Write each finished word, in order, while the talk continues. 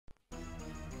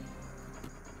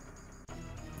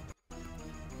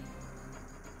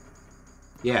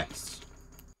Yes.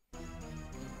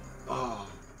 Oh.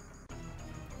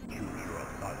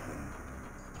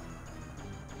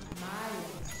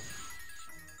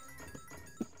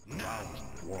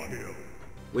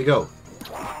 We go.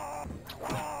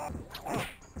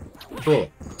 4,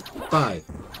 5,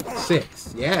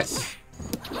 6. Yes.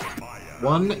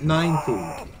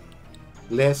 190.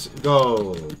 Let's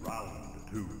go.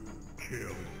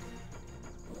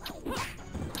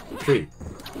 2,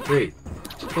 3,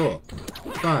 4,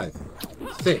 5,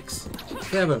 6,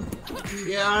 7.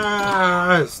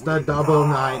 Yes! The double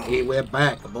 90. We're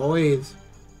back, boys.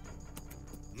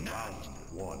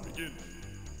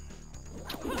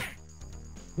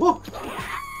 Whoa!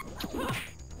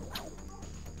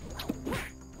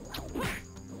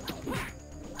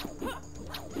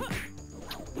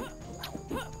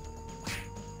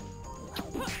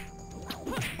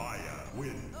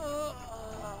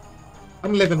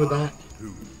 I'm living with that.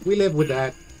 We live with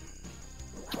that.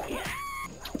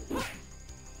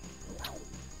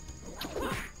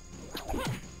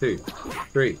 Two,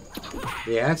 3.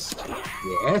 Yes.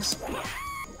 Yes.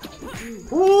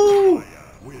 Woo!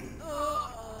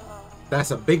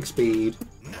 That's a big speed.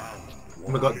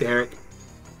 Oh my god, Derek.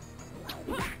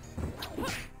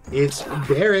 It's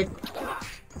Derek.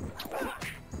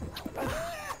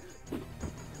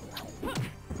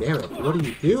 Derek, what are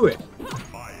you doing?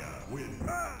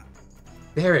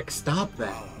 Derek, stop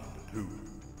that.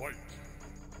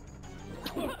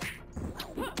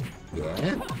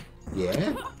 Yeah?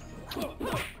 Yeah?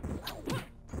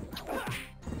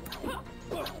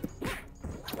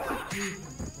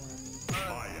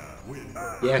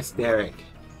 Yes, Derek.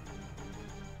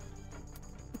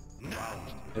 And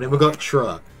then we got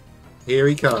Truck. Here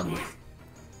he comes.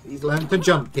 He's learned to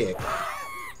jump kick.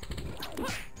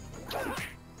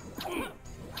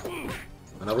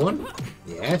 Another one?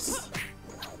 Yes.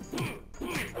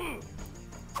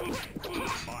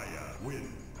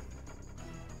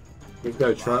 Here we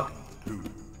go, Truck.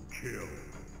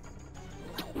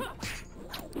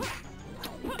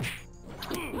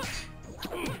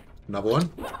 Another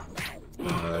one?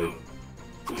 No.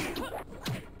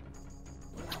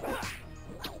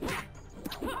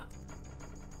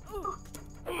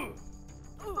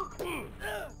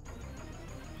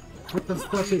 What the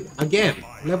fuck is... Again,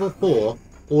 level 4,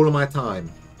 all of my time.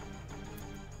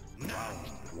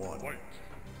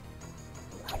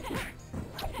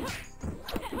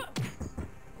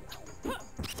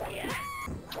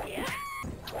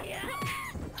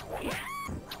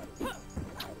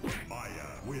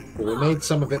 Well, we made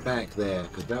some of it back there,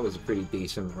 because that was a pretty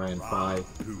decent round 5.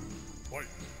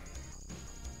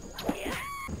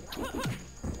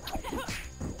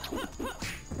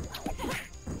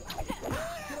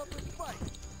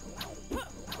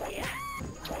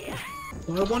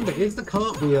 Well, I wonder, is the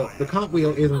cartwheel... The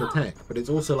cartwheel is an attack, but it's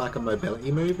also like a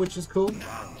mobility move, which is cool.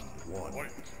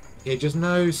 Yeah, just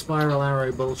no spiral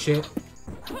arrow bullshit.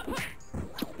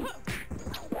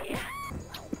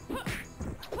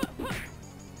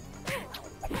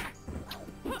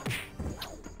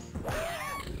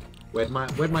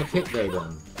 Where'd my kick go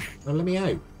then? Oh, let me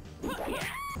out.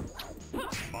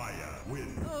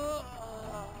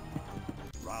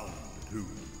 Round 2.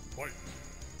 Fight.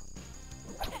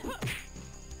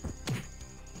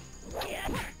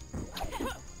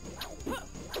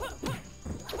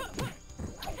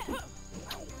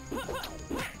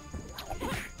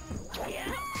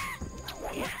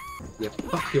 Yeah,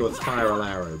 fuck your spiral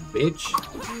arrow, bitch.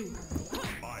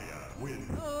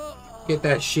 Get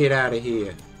that shit out of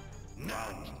here.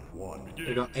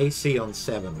 We got AC on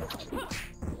 7.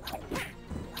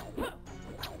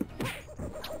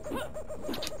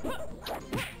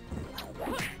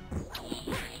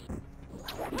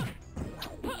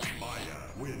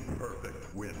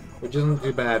 Which isn't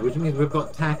too bad, which means we've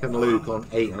got Tack and Luke on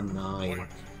 8 and 9.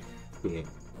 Yeah.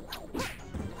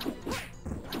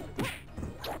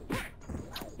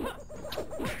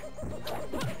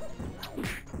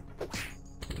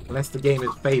 Unless the game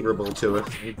is favourable to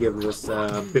us, it gives us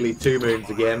Billy Two Moons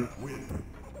again.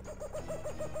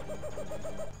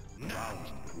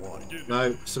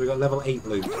 No, so we got level 8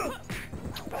 Luke.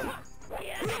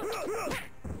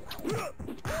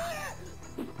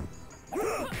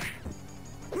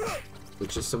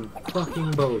 Which is some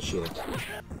fucking bullshit.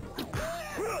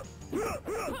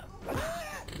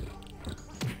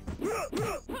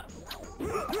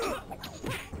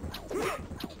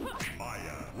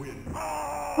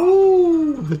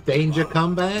 Ooh, the danger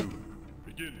comeback.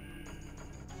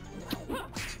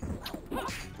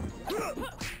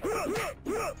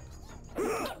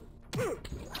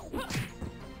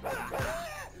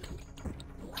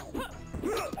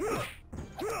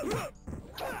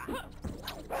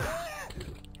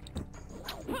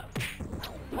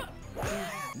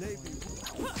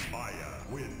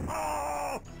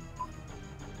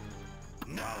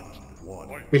 Round one.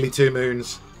 Fight. Billy Two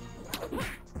Moons.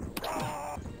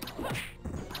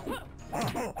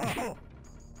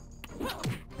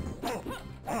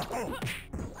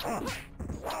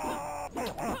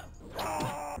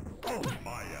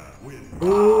 Maya wins.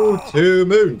 Ooh, Two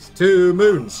Moons. Two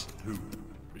Moons. Two.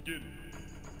 Begin.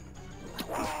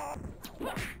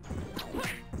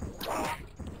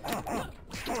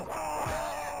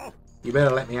 You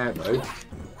better let me out, though.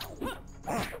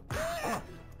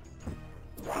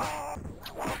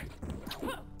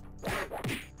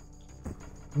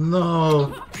 No.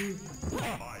 Maya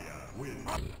wins.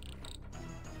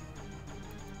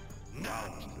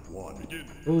 Round one. Begin.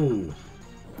 Ooh.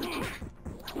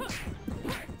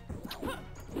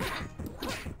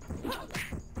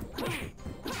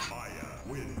 Maya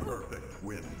win. Perfect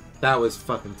win. That was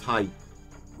fucking tight.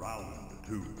 Round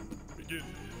two. Begin.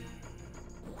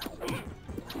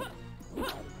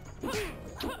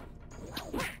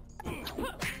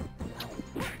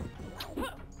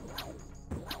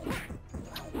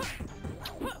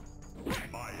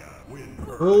 Maya win.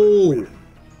 Perfect Ooh. win.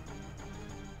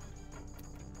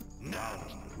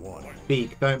 Round one.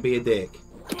 Beak, don't be a dick.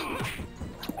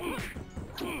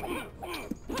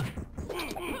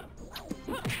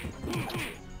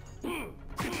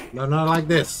 No, not like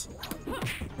this.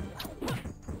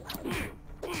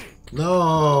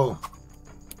 No.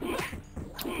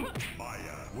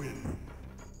 Maya win.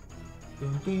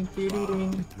 Ding, ding, ding,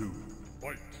 ding, ding. Two.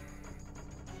 Fight.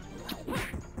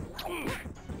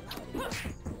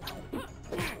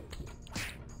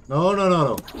 No, no,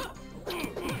 no, no.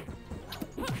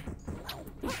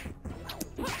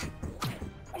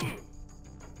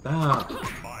 Ah,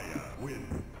 Maya win.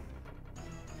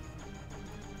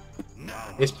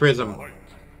 Round it's Prism. fight.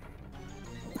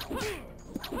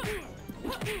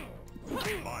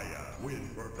 Maya win.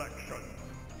 Perfection.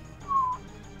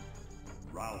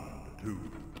 Round two.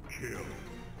 Kill.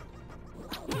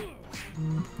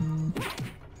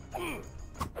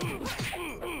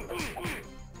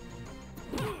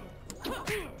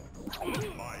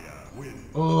 Maya win.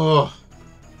 Oh.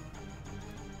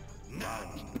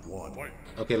 Round one. Fight.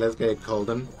 Okay, let's get it,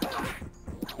 Colden.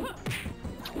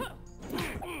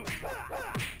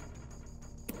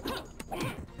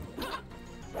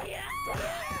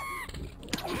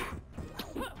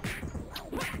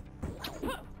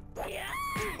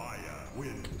 Maya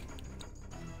win.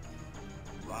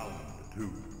 Round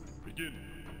two. Begin.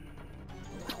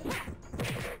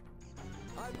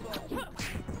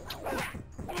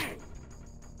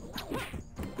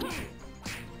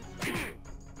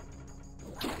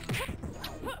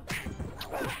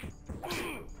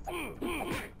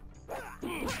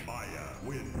 Maya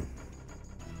win.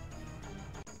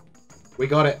 We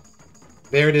got it.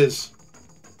 There it is.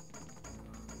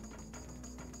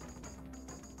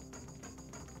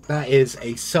 That is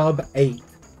a sub-8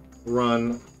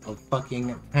 run of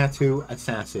fucking Tattoo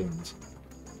Assassins.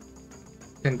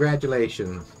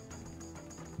 Congratulations.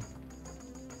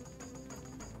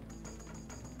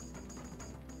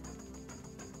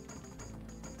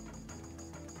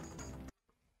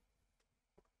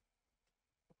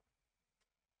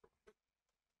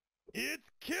 It's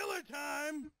killer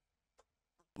time!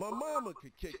 My mama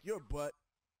could kick your butt.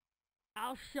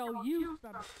 I'll show you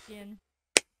some skin.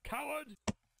 Coward!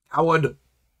 Howard.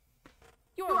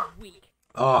 You're weak.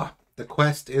 Ah, the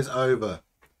quest is over.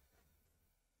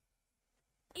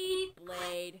 Eat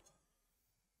blade.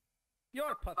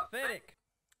 You're pathetic.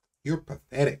 You're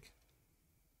pathetic.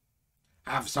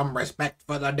 Have some respect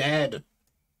for the dead.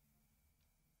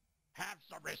 Have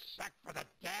some respect for the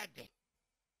dead.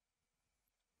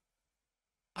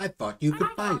 I thought you could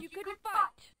I thought fight. you could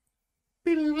fight.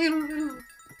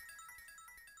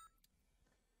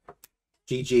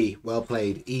 GG, well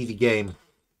played, easy game.